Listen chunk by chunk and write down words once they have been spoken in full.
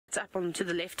up onto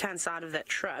the left-hand side of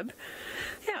that shrub.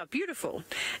 Yeah, beautiful.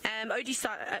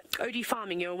 OD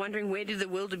farming, you're wondering where did the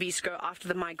wildebeest go after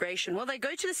the migration? Well, they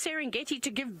go to the Serengeti to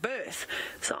give birth.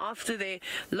 So after their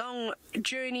long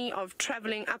journey of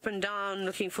traveling up and down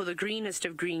looking for the greenest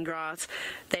of green grass,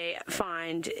 they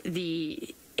find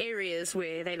the areas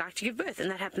where they like to give birth, and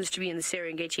that happens to be in the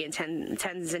Serengeti in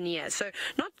Tanzania. So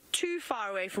not too far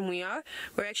away from we are.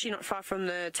 We're actually not far from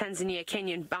the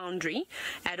Tanzania-Kenyan boundary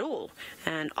at all.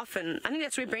 And often, I think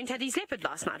that's where Brent had his leopard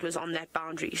last night, was on that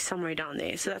boundary, somewhere down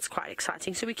there. So that's quite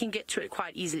exciting. So we can get to it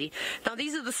quite easily. Now,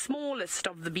 these are the smallest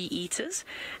of the bee eaters,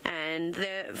 and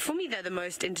for me, they're the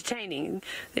most entertaining.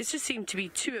 There just seem to be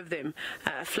two of them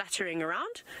fluttering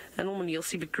around, and normally you'll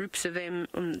see big groups of them.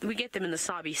 We get them in the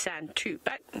Sabi sand too,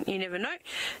 but you never know.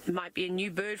 It might be a new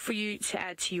bird for you to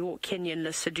add to your Kenyan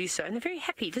list, so do so. And they're very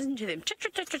happy, listen to them.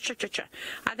 Cha-cha-cha-cha-cha-cha.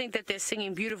 I think that they're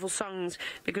singing beautiful songs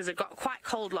because it got quite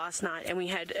cold last night and we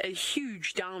had a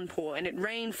huge downpour and it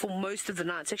rained for most of the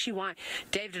night. It's actually why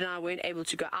David and I weren't able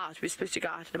to go out. We were supposed to go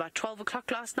out at about 12 o'clock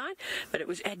last night, but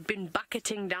it had been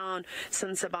bucketing down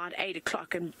since about 8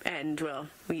 o'clock, and well,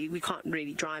 we can't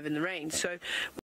really drive in the rain. So